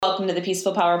Welcome to the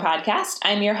Peaceful Power Podcast.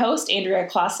 I'm your host, Andrea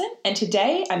Clausen, and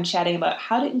today I'm chatting about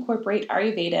how to incorporate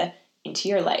Ayurveda into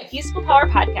your life. Peaceful Power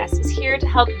Podcast is here to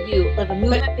help you live a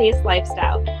movement-based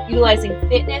lifestyle, utilizing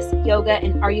fitness, yoga,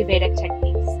 and Ayurvedic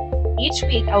techniques. Each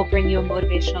week, I will bring you a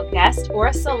motivational guest or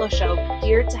a solo show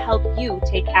geared to help you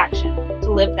take action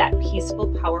to live that peaceful,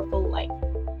 powerful life.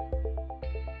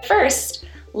 First,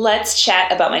 let's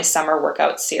chat about my summer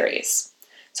workout series.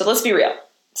 So let's be real.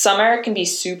 Summer can be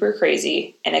super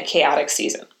crazy and a chaotic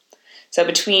season. So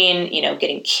between,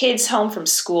 getting kids home from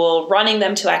school, running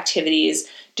them to activities,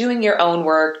 doing your own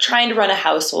work, trying to run a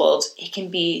household, it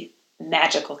can be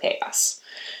magical chaos.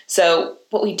 So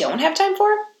what we don't have time for,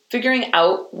 figuring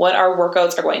out what our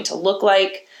workouts are going to look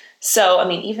like. So,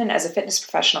 even as a fitness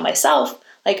professional myself,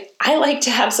 I like to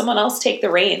have someone else take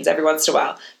the reins every once in a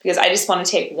while because I just want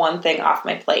to take one thing off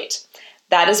my plate.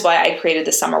 That is why I created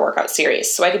the summer workout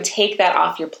series, so I can take that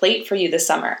off your plate for you this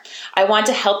summer. I want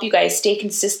to help you guys stay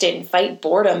consistent and fight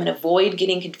boredom and avoid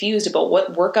getting confused about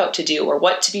what workout to do or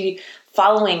what to be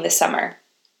following this summer.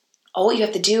 All you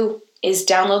have to do is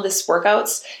download this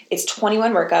workouts. It's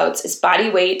 21 workouts. It's body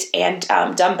weight and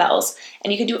dumbbells,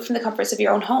 and you can do it from the comforts of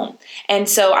your own home. And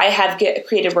so I have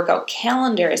created workout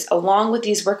calendars along with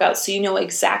these workouts so you know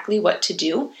exactly what to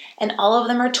do. And all of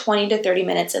them are 20 to 30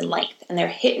 minutes in length, and they're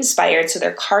HIIT inspired, so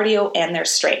they're cardio and they're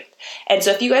strength. And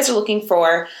so if you guys are looking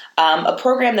for a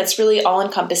program that's really all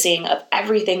encompassing of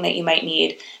everything that you might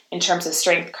need in terms of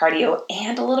strength, cardio,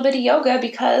 and a little bit of yoga,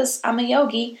 because I'm a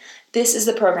yogi, this is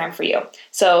the program for you.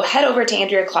 So head over to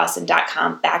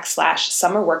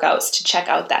andreaclausen.com/summer workouts to check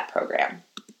out that program.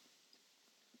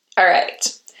 All right.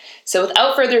 So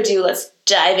without further ado, let's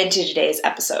dive into today's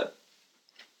episode.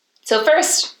 So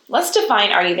first, let's define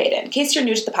Ayurveda. In case you're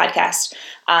new to the podcast,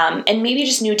 and maybe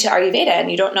just new to Ayurveda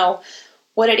and you don't know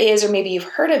what it is, or maybe you've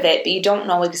heard of it, but you don't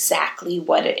know exactly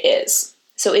what it is.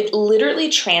 So it literally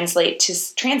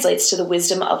translates to the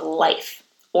wisdom of life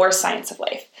or science of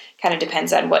life. Kind of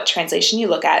depends on what translation you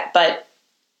look at, but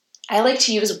I like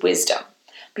to use wisdom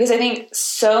because I think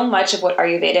so much of what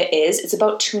Ayurveda is, it's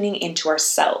about tuning into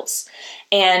ourselves.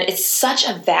 And it's such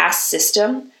a vast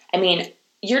system.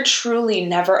 You're truly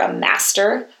never a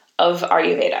master of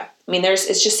Ayurveda.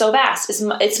 It's just so vast.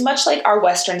 It's much like our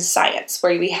Western science,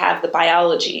 where we have the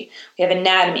biology, we have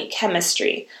anatomy,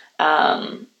 chemistry.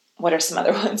 What are some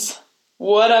other ones?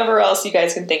 Whatever else you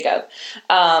guys can think of.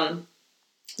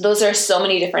 Those are so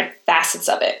many different facets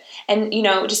of it. And,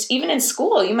 just even in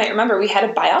school, you might remember we had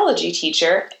a biology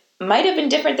teacher, might have been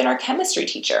different than our chemistry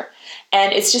teacher.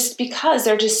 And it's just because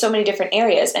there are just so many different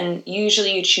areas. And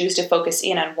usually you choose to focus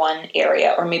in on one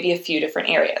area or maybe a few different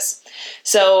areas.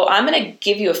 So I'm going to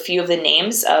give you a few of the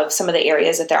names of some of the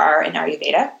areas that there are in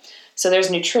Ayurveda. So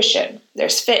there's nutrition,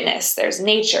 there's fitness, there's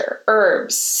nature,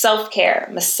 herbs, self-care,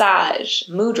 massage,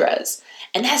 mudras.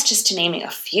 And that's just to naming a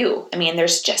few.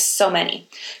 There's just so many.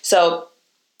 So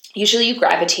usually you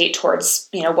gravitate towards,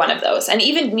 one of those. And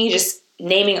even me just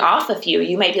naming off a few,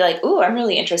 you might be like, ooh, I'm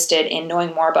really interested in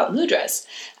knowing more about mudras.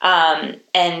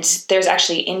 And there's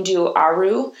actually Indu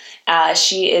Aru. I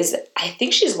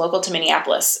think she's local to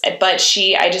Minneapolis, but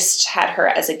I just had her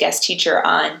as a guest teacher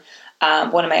on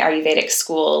one of my Ayurvedic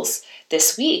schools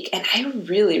this week, and I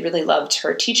really, really loved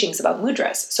her teachings about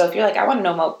mudras. So if you're like, I want to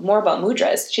know more about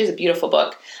mudras, she has a beautiful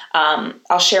book.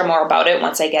 I'll share more about it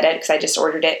once I get it because I just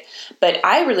ordered it. But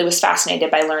I really was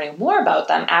fascinated by learning more about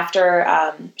them after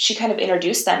she kind of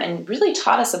introduced them and really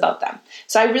taught us about them.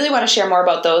 So I really want to share more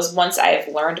about those once I've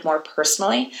learned more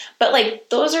personally. But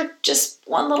those are just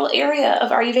one little area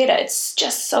of Ayurveda. It's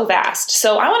just so vast.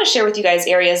 So I want to share with you guys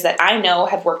areas that I know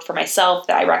have worked for myself,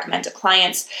 that I recommend to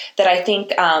clients, that I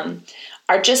think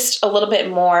are just a little bit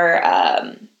more,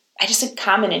 I just think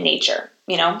common in nature,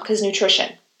 because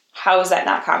nutrition, how is that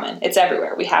not common? It's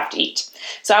everywhere. We have to eat.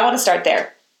 So I want to start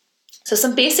there. So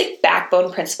some basic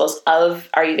backbone principles of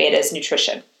Ayurveda's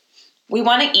nutrition. We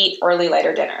want to eat early,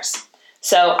 lighter dinners.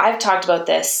 So I've talked about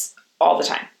this all the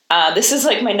time. This is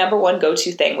my number one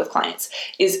go-to thing with clients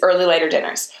is early, lighter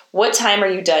dinners. What time are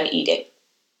you done eating?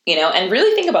 And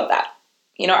really think about that.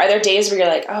 Are there days where you're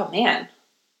like, oh man,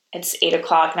 it's 8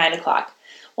 o'clock, 9 o'clock.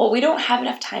 Well, we don't have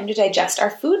enough time to digest our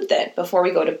food then before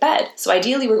we go to bed. So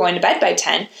ideally, we're going to bed by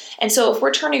 10. And so if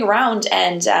we're turning around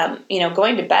and,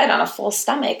 going to bed on a full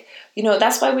stomach,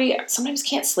 that's why we sometimes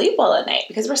can't sleep well at night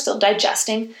because we're still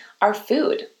digesting our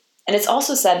food. And it's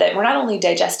also said that we're not only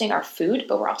digesting our food,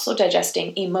 but we're also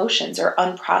digesting emotions or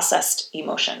unprocessed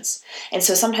emotions. And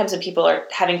so sometimes when people are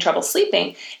having trouble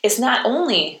sleeping, it's not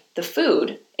only the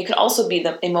food, it could also be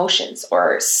the emotions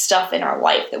or stuff in our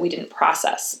life that we didn't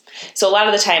process. So a lot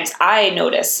of the times I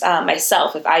notice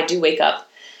myself, if I do wake up,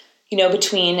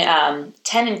 between 10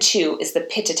 and 2 is the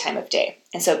pitta time of day.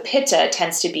 And so pitta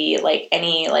tends to be like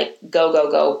any like go, go,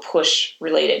 go, push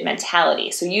related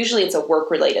mentality. So usually it's a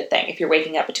work related thing if you're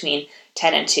waking up between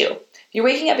 10 and 2. If you're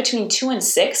waking up between 2 and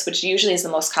 6, which usually is the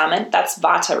most common, that's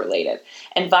vata related.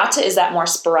 And vata is that more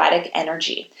sporadic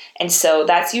energy. And so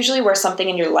that's usually where something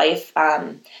in your life,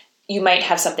 you might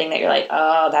have something that you're like,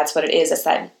 oh, that's what it is. It's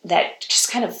that just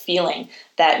kind of feeling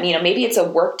that, maybe it's a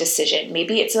work decision,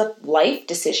 maybe it's a life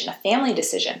decision, a family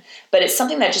decision, but it's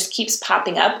something that just keeps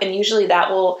popping up. And usually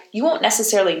you won't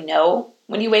necessarily know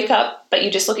when you wake up, but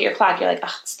you just look at your clock, you're like,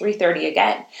 oh, it's 3:30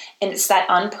 again. And it's that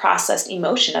unprocessed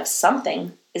emotion of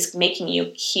something is making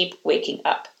you keep waking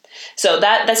up. So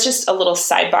that's just a little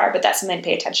sidebar, but that's something to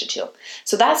pay attention to.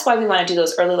 So that's why we want to do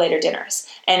those early, later dinners.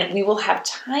 And we will have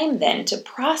time then to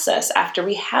process after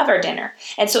we have our dinner.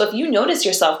 And so if you notice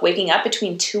yourself waking up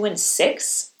between 2 and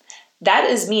 6,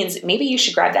 that means maybe you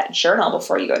should grab that journal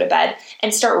before you go to bed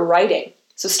and start writing.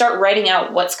 So start writing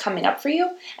out what's coming up for you.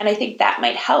 And I think that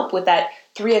might help with that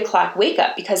 3 o'clock wake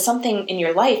up, because something in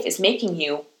your life is making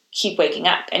you keep waking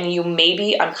up. And you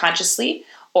maybe unconsciously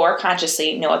or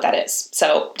consciously know what that is.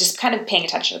 So just kind of paying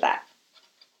attention to that.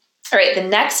 All right, the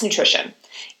next nutrition,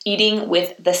 eating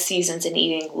with the seasons and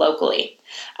eating locally.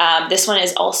 This one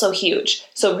is also huge.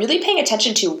 So really paying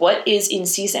attention to what is in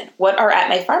season, what are at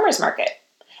my farmer's market,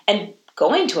 and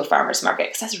going to a farmer's market,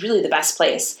 because that's really the best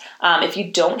place. If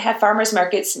you don't have farmer's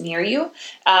markets near you,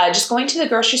 just going to the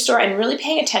grocery store and really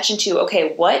paying attention to,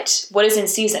 okay, what is in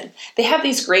season? They have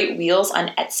these great wheels on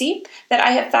Etsy that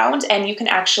I have found, and you can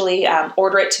actually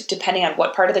order it depending on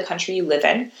what part of the country you live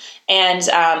in.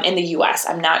 And in the U.S.,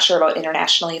 I'm not sure about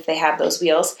internationally if they have those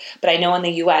wheels, but I know in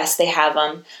the U.S. they have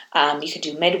them. You could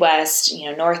do Midwest,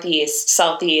 Northeast,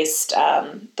 Southeast,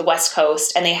 the West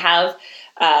Coast, and they have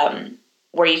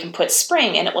where you can put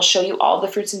spring, and it will show you all the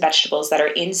fruits and vegetables that are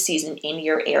in season in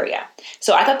your area.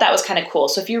 So I thought that was kind of cool.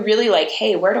 So if you're really like,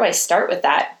 hey, where do I start with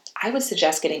that? I would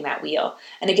suggest getting that wheel.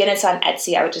 And again, it's on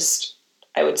Etsy.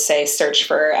 I would say search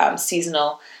for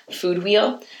seasonal food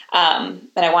wheel. And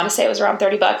I want to say it was around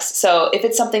 $30. So if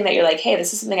it's something that you're like, hey,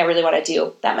 this is something I really want to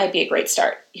do, that might be a great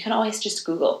start. You can always just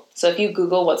Google. So if you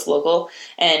Google what's local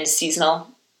and seasonal,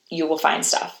 you will find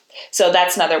stuff. So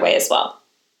that's another way as well.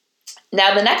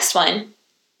 Now the next one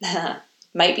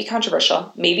might be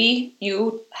controversial. Maybe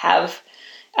you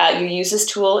use this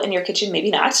tool in your kitchen, maybe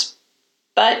not,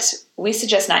 but we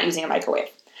suggest not using a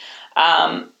microwave.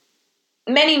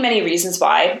 Many, many reasons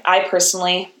why. I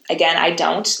personally, again, I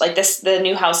don't. Like the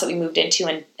new house that we moved into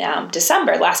in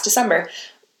last December,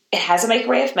 it has a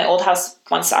microwave. My old house,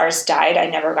 once ours died, I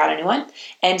never got a new one.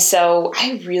 And so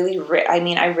I rarely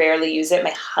use it.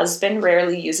 My husband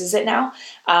rarely uses it now,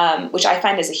 which I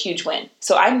find is a huge win.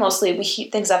 So we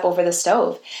heat things up over the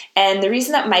stove. And the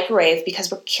reason that microwave, because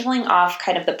we're killing off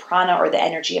kind of the prana or the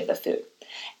energy of the food.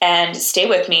 And stay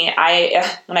with me.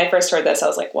 When I first heard this, I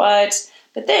was like, what?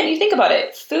 But then you think about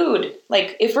it, food,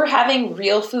 like if we're having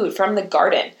real food from the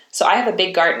garden, so I have a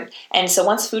big garden, and so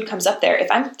once food comes up there, if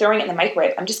I'm throwing it in the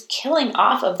microwave, I'm just killing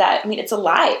off of that. I mean, it's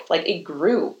alive, like it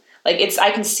grew,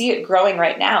 I can see it growing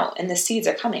right now, and the seeds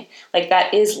are coming. Like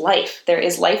that is life. There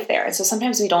is life there. And so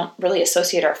sometimes we don't really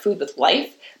associate our food with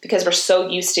life because we're so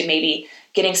used to maybe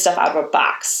getting stuff out of a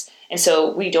box. And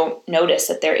so we don't notice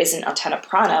that there isn't a ton of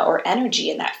prana or energy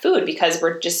in that food because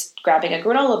we're just grabbing a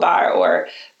granola bar or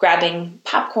grabbing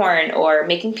popcorn or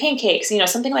making pancakes,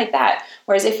 something like that.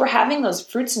 Whereas if we're having those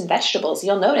fruits and vegetables,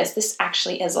 you'll notice this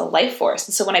actually is a life force.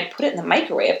 And so when I put it in the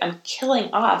microwave, I'm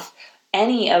killing off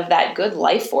any of that good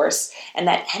life force and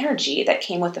that energy that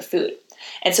came with the food.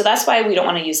 And so that's why we don't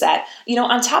want to use that.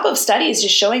 On top of studies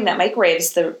just showing that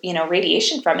microwaves, the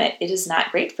radiation from it is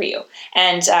not great for you.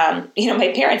 And,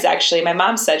 my parents actually, my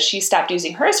mom said she stopped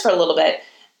using hers for a little bit.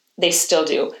 They still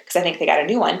do because I think they got a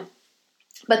new one.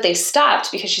 But they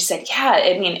stopped because she said,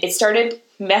 it started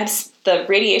the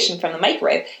radiation from the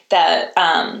microwave,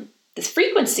 this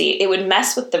frequency, it would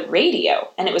mess with the radio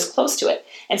and it was close to it.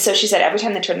 And so she said every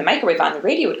time they turned the microwave on, the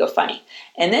radio would go funny.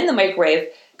 And then the microwave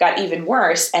got even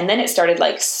worse, and then it started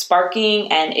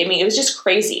sparking, and it was just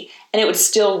crazy. And it would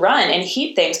still run and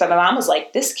heat things, but my mom was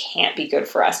like, this can't be good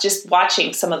for us, just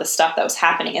watching some of the stuff that was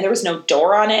happening. And there was no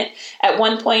door on it at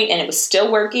one point, and it was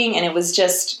still working, and it was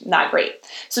just not great.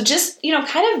 So just,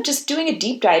 kind of just doing a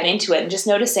deep dive into it and just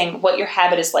noticing what your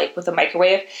habit is like with the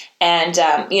microwave, and,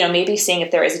 maybe seeing if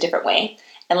there is a different way.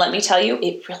 And let me tell you,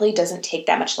 it really doesn't take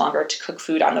that much longer to cook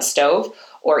food on the stove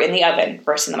or in the oven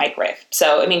versus in the microwave.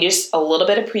 So, just a little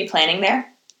bit of pre-planning there,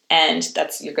 and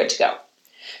you're good to go.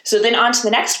 So then on to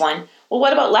the next one. Well,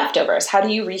 what about leftovers? How do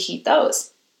you reheat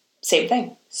those? Same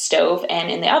thing. stove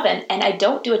and in the oven, and I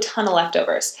don't do a ton of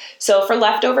leftovers. So for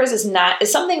leftovers is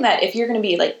something that if you're going to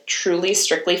be like truly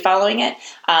strictly following it,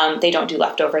 they don't do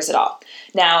leftovers at all.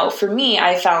 Now for me,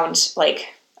 I found like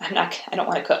I don't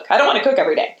want to cook. I don't want to cook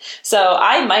every day. So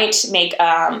I might make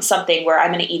something where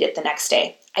I'm going to eat it the next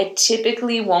day. I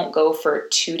typically won't go for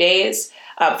 2 days.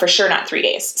 For sure not 3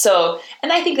 days. So,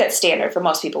 and I think that's standard for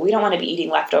most people. We don't want to be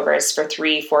eating leftovers for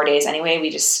 3-4 days anyway.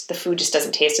 The food just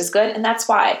doesn't taste as good. And that's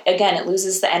why, again, it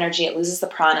loses the energy, it loses the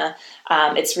prana.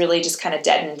 It's really just kind of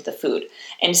deadened the food.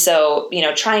 And so,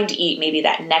 trying to eat maybe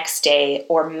that next day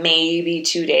or maybe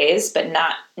 2 days, but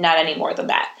not any more than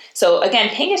that. So again,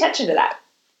 paying attention to that.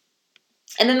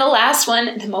 And then the last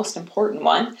one, the most important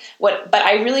one, but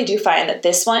I really do find that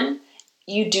this one,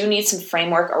 you do need some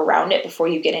framework around it before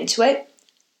you get into it.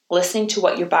 Listening to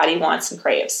what your body wants and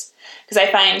craves. Because I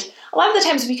find a lot of the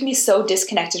times we can be so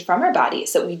disconnected from our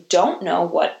bodies that we don't know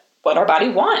what our body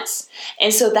wants.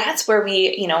 And so that's where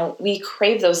we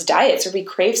crave those diets, or we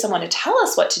crave someone to tell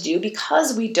us what to do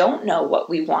because we don't know what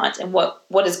we want and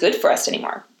what is good for us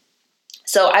anymore.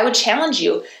 So I would challenge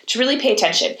you to really pay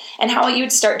attention. And how you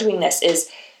would start doing this is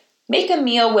make a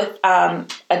meal with a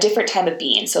different type of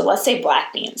bean. So let's say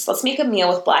black beans. Let's make a meal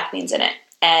with black beans in it.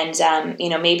 And,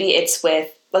 maybe it's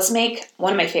with, let's make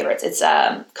one of my favorites. It's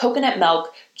coconut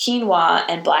milk, quinoa,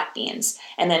 and black beans.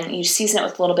 And then you season it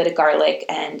with a little bit of garlic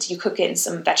and you cook it in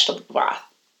some vegetable broth.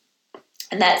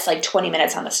 And that's like 20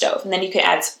 minutes on the stove. And then you can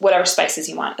add whatever spices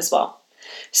you want as well.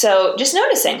 So just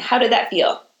noticing, how did that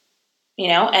feel?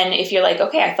 And if you're like,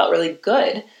 okay, I felt really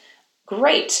good,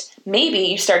 great. Maybe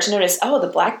you start to notice, oh, the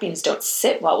black beans don't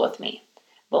sit well with me.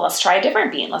 Well, let's try a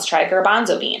different bean. Let's try a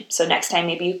garbanzo bean. So next time,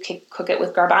 maybe you cook it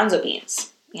with garbanzo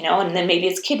beans, and then maybe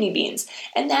it's kidney beans.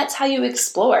 And that's how you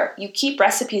explore. You keep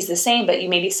recipes the same, but you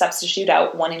maybe substitute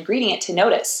out one ingredient to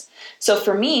notice. So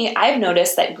for me, I've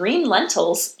noticed that green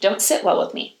lentils don't sit well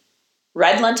with me.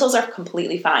 Red lentils are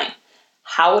completely fine.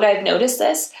 How would I have noticed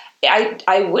this?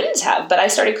 I wouldn't have, but I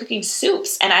started cooking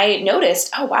soups and I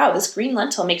noticed, oh wow, this green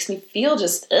lentil makes me feel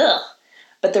just ugh.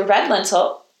 But the red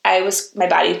lentil, my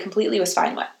body completely was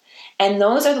fine with. And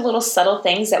those are the little subtle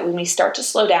things that when we start to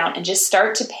slow down and just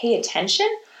start to pay attention,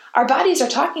 our bodies are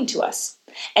talking to us.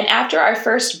 And after our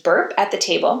first burp at the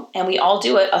table, and we all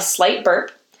do it, a slight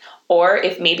burp, or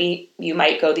if maybe you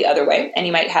might go the other way and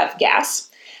you might have gas,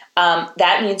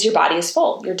 that means your body is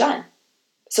full. You're done.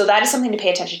 So that is something to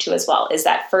pay attention to as well, is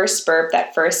that first burp,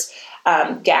 that first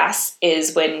gas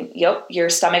is when your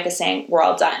stomach is saying, we're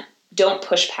all done. Don't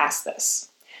push past this.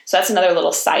 So that's another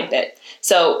little side bit.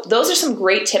 So those are some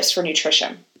great tips for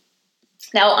nutrition.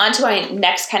 Now on to my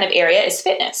next kind of area is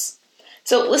fitness.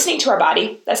 So listening to our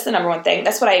body, that's the number one thing.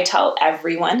 That's what I tell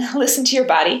everyone, listen to your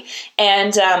body.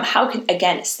 And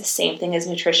again, it's the same thing as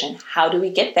nutrition. How do we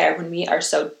get there when we are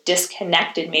so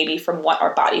disconnected maybe from what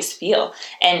our bodies feel?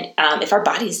 And if our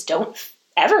bodies don't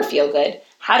ever feel good,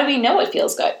 how do we know it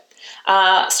feels good?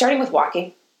 Starting with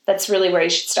walking, that's really where you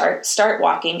should start. Start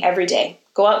walking every day.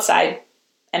 Go outside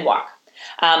and walk.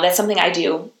 That's something I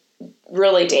do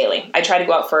really daily. I try to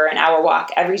go out for an hour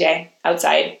walk every day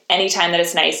outside, anytime that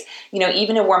it's nice.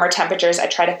 Even in warmer temperatures, I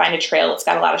try to find a trail that's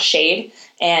got a lot of shade,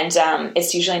 and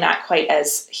it's usually not quite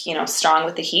as, strong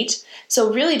with the heat.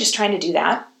 So really just trying to do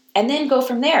that and then go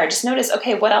from there. Just notice,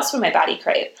 okay, what else would my body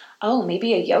crave? Oh,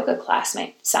 maybe a yoga class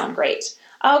might sound great.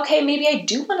 Okay, maybe I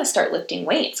do want to start lifting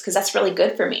weights because that's really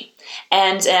good for me.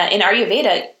 And in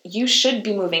Ayurveda, you should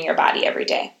be moving your body every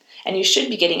day. And you should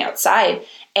be getting outside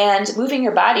and moving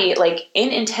your body like in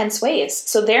intense ways.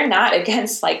 So they're not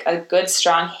against like a good,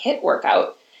 strong HIIT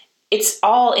workout. It's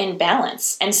all in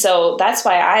balance. And so that's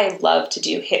why I love to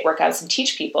do HIIT workouts and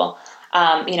teach people,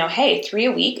 hey, 3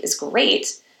 a week is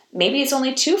great. Maybe it's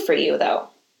only 2 for you though.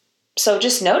 So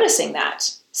just noticing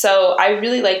that. So I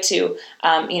really like to,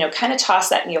 kind of toss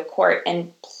that in your court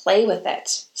and play with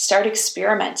it. Start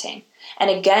experimenting. And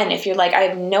again, if you're like, I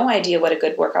have no idea what a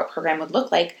good workout program would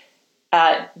look like,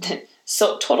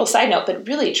 so total side note, but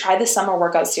really try the summer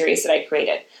workout series that I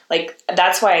created. Like,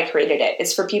 that's why I created it.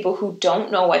 It's for people who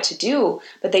don't know what to do,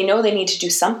 but they know they need to do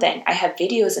something. I have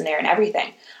videos in there and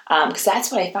everything. Because that's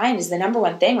what I find is the number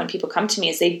one thing when people come to me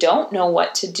is they don't know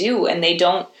what to do and they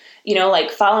don't,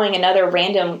 like following another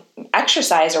random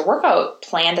exercise or workout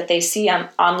plan that they see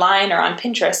online or on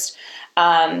Pinterest.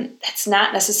 That's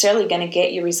not necessarily going to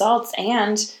get you results,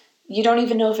 and you don't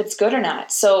even know if it's good or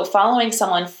not. So following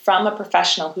someone from a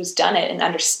professional who's done it and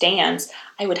understands,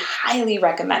 I would highly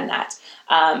recommend that.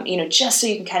 Just so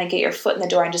you can kind of get your foot in the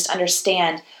door and just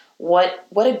understand what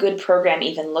a good program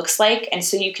even looks like. And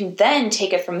so you can then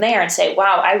take it from there and say,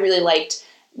 wow, I really liked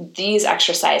these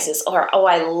exercises, or, oh,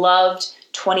 I loved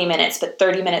 20 minutes, but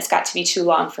 30 minutes got to be too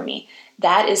long for me.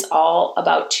 That is all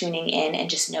about tuning in and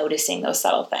just noticing those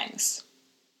subtle things.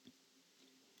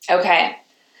 Okay,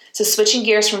 so switching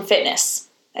gears from fitness.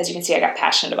 As you can see, I got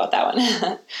passionate about that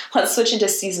one. Let's switch into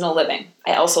seasonal living.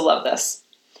 I also love this.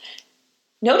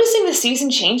 Noticing the season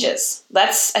changes.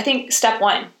 That's, I think, step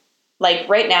one. Like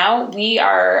right now,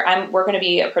 we're going to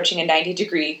be approaching a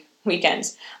 90-degree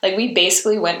weekend. Like we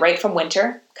basically went right from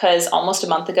winter, because almost a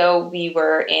month ago we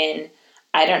were in,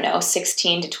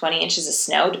 16 to 20 inches of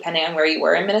snow, depending on where you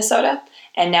were in Minnesota.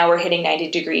 And now we're hitting 90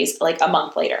 degrees like a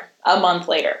month later.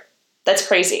 That's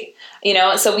crazy.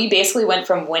 So we basically went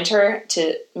from winter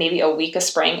to maybe a week of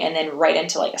spring and then right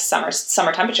into like a summer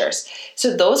temperatures.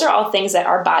 So those are all things that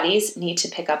our bodies need to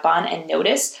pick up on and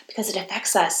notice, because it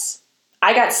affects us.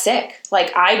 I got sick.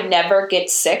 Like I never get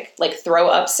sick, like throw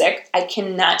up sick. I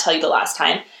cannot tell you the last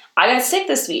time I got sick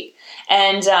this week.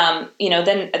 And,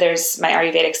 then there's my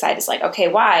Ayurvedic side is like, okay,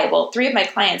 why? Well, 3 of my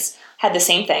clients had the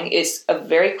same thing. It's a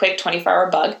very quick 24-hour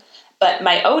bug. But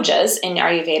my ojas in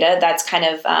Ayurveda, that's kind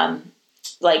of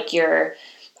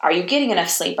are you getting enough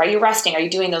sleep? Are you resting? Are you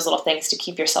doing those little things to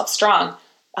keep yourself strong?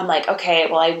 I'm like, okay,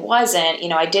 well, I wasn't.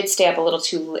 I did stay up a little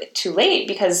too late,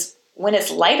 because when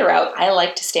it's lighter out, I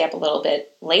like to stay up a little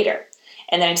bit later.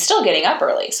 And then I'm still getting up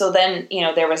early. So then,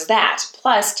 there was that.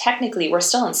 Plus, technically, we're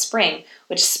still in spring,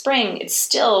 which spring, it's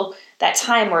still that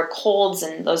time where colds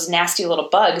and those nasty little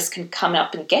bugs can come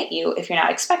up and get you if you're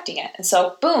not expecting it. And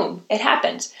so, boom, it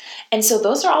happened. And so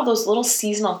those are all those little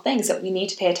seasonal things that we need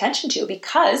to pay attention to,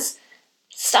 because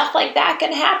stuff like that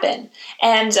can happen.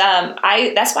 And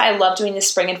that's why I love doing the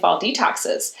spring and fall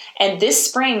detoxes. And this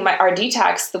spring, our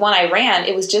detox, the one I ran,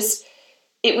 it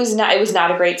was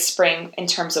not a great spring in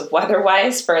terms of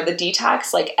weather-wise for the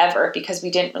detox, like ever, because we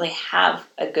didn't really have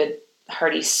a good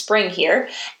hearty spring here.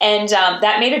 And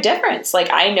that made a difference. Like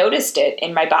I noticed it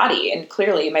in my body, and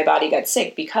clearly my body got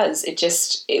sick because it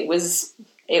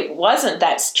wasn't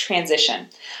that transition.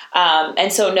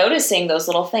 And so noticing those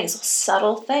little things, those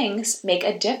subtle things, make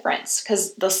a difference,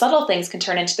 because the subtle things can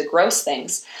turn into the gross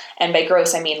things. And by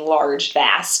gross, I mean large,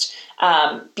 vast,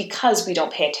 because we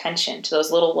don't pay attention to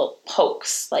those little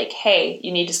pokes, like, hey,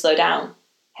 you need to slow down.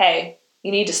 Hey,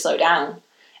 you need to slow down.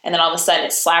 And then all of a sudden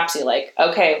it slaps you like,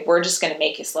 okay, we're just going to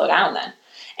make you slow down then.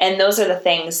 And those are the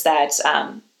things that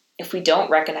if we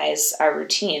don't recognize our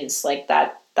routines like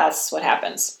that, that's what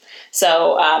happens.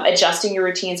 So adjusting your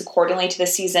routines accordingly to the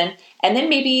season, and then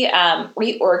maybe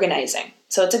reorganizing.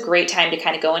 So it's a great time to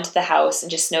kind of go into the house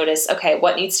and just notice, okay,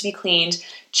 what needs to be cleaned,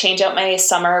 change out my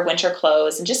summer, winter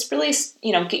clothes, and just really,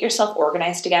 get yourself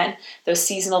organized again. Those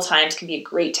seasonal times can be a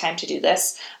great time to do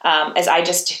this. As I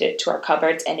just did it to our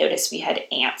cupboards and noticed we had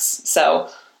ants. So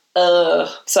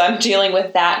I'm dealing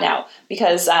with that now,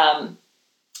 because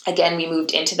again, we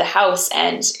moved into the house,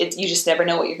 and you just never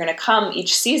know what you're going to come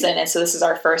each season. And so this is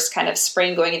our first kind of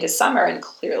spring going into summer, and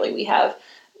clearly we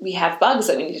have bugs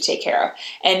that we need to take care of.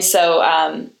 And so,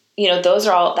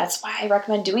 that's why I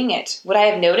recommend doing it. Would I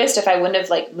have noticed if I wouldn't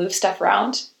have moved stuff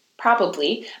around?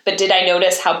 Probably. But did I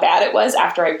notice how bad it was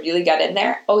after I really got in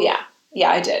there? Oh yeah.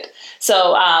 Yeah, I did.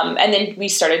 So, and then we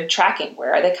started tracking,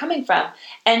 where are they coming from?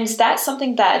 And that's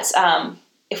something that,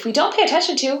 if we don't pay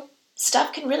attention to,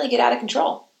 stuff can really get out of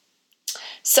control.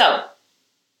 So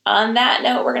on that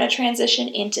note, we're going to transition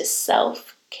into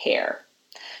self-care.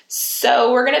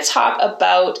 So we're going to talk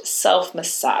about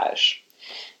self-massage.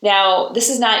 Now, this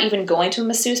is not even going to a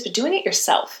masseuse, but doing it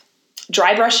yourself.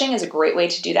 Dry brushing is a great way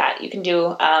to do that. You can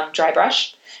do dry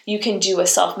brush. You can do a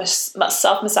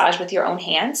self-massage with your own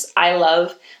hands. I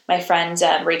love my friend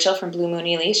Rachel from Blue Moon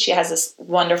Elise. She has this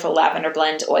wonderful lavender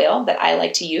blend oil that I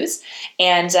like to use,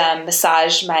 and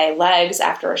massage my legs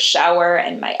after a shower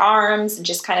and my arms and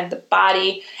just kind of the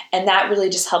body. And that really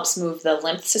just helps move the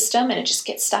lymph system, and it just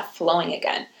gets stuff flowing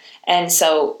again. And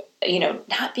so,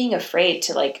 not being afraid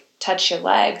to touch your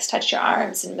legs, touch your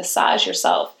arms, and massage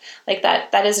yourself like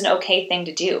that. That is an okay thing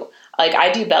to do.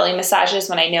 I do belly massages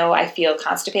when I know I feel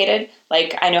constipated.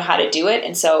 I know how to do it.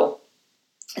 And so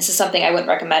this is something I wouldn't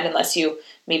recommend unless you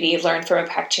maybe learn from a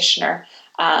practitioner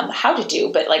how to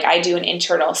do. But I do an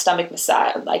internal stomach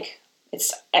massage.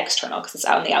 It's external because it's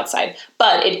out on the outside.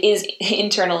 But it is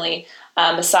internally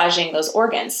massaging those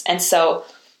organs. And so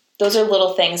those are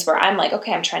little things where I'm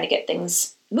okay, I'm trying to get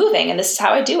things moving. And this is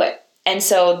how I do it. And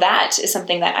so that is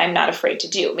something that I'm not afraid to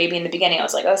do. Maybe in the beginning I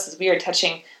was oh, this is weird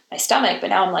touching my stomach, but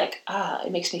now I'm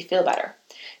it makes me feel better.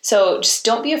 So just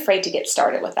don't be afraid to get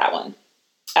started with that one.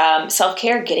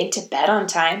 Self-care, getting to bed on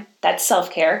time, that's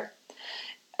self-care.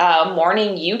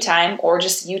 morning you time or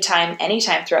just you time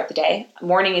anytime throughout the day.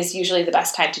 Morning is usually the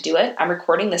best time to do it. I'm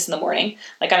recording this in the morning,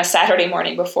 like on a Saturday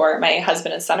morning before my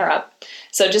husband and son are up.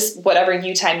 So just whatever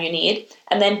you time you need.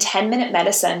 And then 10-minute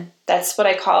medicine. That's what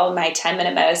I call my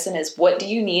 10-minute medicine, is what do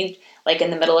you need like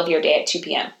in the middle of your day at 2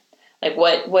 p.m.? Like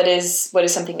what is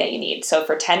something that you need? So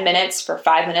for 10 minutes, for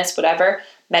 5 minutes, whatever,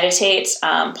 meditate,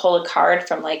 pull a card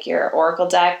from like your Oracle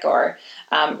deck, or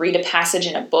read a passage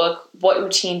in a book. What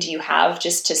routine do you have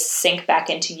just to sink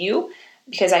back into you?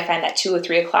 Because I find that 2 or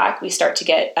 3 o'clock, we start to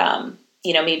get,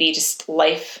 maybe just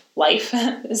life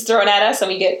is thrown at us and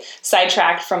we get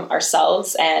sidetracked from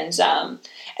ourselves. And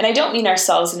I don't mean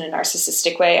ourselves in a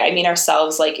narcissistic way. I mean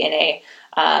ourselves like in a,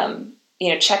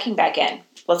 checking back in.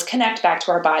 Let's connect back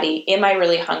to our body. Am I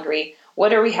really hungry?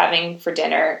 What are we having for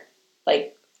dinner?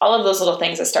 Like all of those little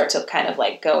things that start to kind of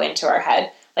like go into our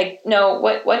head. Like, no,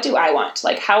 what do I want?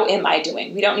 Like, how am I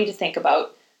doing? We don't need to think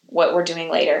about what we're doing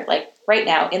later. Like right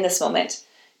now in this moment,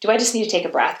 do I just need to take a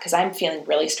breath because I'm feeling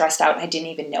really stressed out and I didn't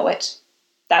even know it?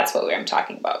 That's what I'm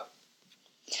talking about.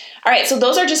 All right, so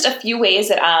those are just a few ways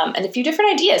that, and a few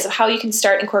different ideas of how you can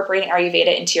start incorporating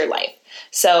Ayurveda into your life.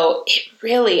 So it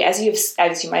really, as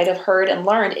you might have heard and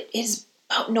learned, it is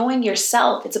about knowing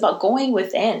yourself. It's about going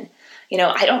within.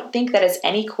 I don't think that it's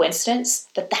any coincidence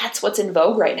that that's what's in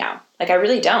vogue right now. Like, I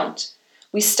really don't.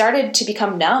 We started to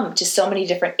become numb to so many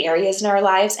different areas in our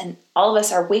lives, and all of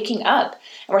us are waking up,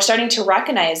 and we're starting to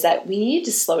recognize that we need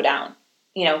to slow down,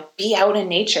 be out in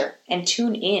nature and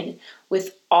tune in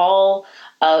with all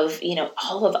of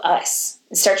us,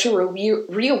 and start to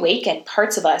reawaken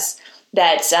parts of us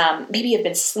that maybe have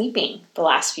been sleeping the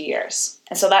last few years.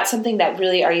 And so that's something that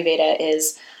really Ayurveda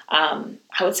is, I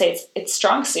would say it's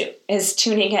strong suit, is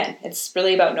tuning in. It's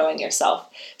really about knowing yourself.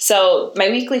 So my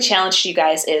weekly challenge to you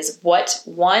guys is, what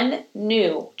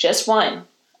just one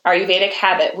Ayurvedic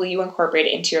habit will you incorporate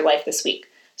into your life this week?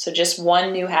 So just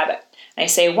one new habit. And I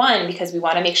say one because we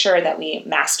want to make sure that we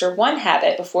master one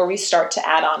habit before we start to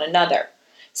add on another.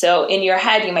 So in your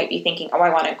head, you might be thinking, I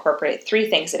want to incorporate 3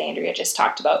 things that Andrea just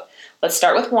talked about. Let's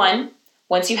start with one.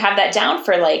 Once you have that down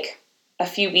for like a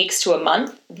few weeks to a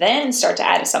month, then start to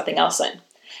add something else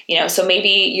in. So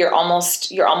maybe you're almost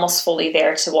fully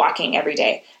there to walking every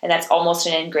day, and that's almost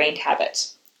an ingrained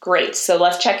habit. Great. So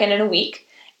let's check in a week,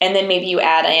 and then maybe you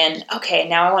add in, okay,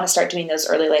 now I want to start doing those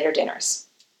early, later dinners,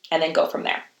 and then go from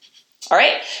there. All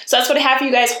right. So that's what I have for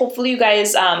you guys. Hopefully you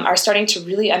guys are starting to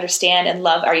really understand and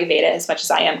love Ayurveda as much as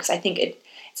I am, because I think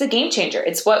it's a game changer.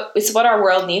 It's what our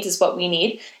world needs. It's what we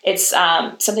need. It's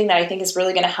something that I think is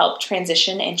really going to help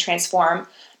transition and transform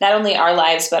not only our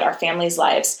lives, but our families'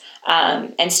 lives,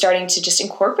 and starting to just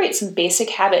incorporate some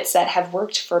basic habits that have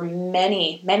worked for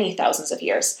many, many thousands of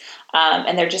years.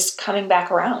 And they're just coming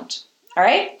back around. All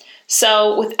right.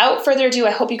 So without further ado,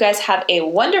 I hope you guys have a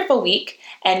wonderful week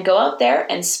and go out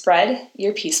there and spread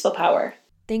your peaceful power.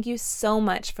 Thank you so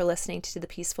much for listening to the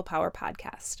Peaceful Power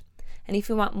podcast. And if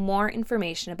you want more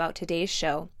information about today's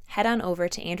show, head on over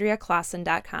to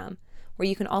AndreaClaassen.com, where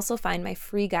you can also find my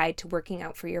free guide to working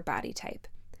out for your body type.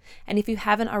 And if you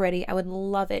haven't already, I would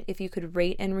love it if you could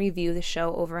rate and review the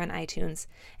show over on iTunes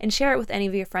and share it with any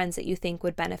of your friends that you think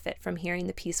would benefit from hearing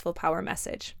the Peaceful Power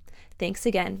message. Thanks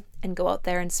again, and go out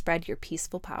there and spread your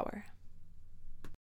peaceful power.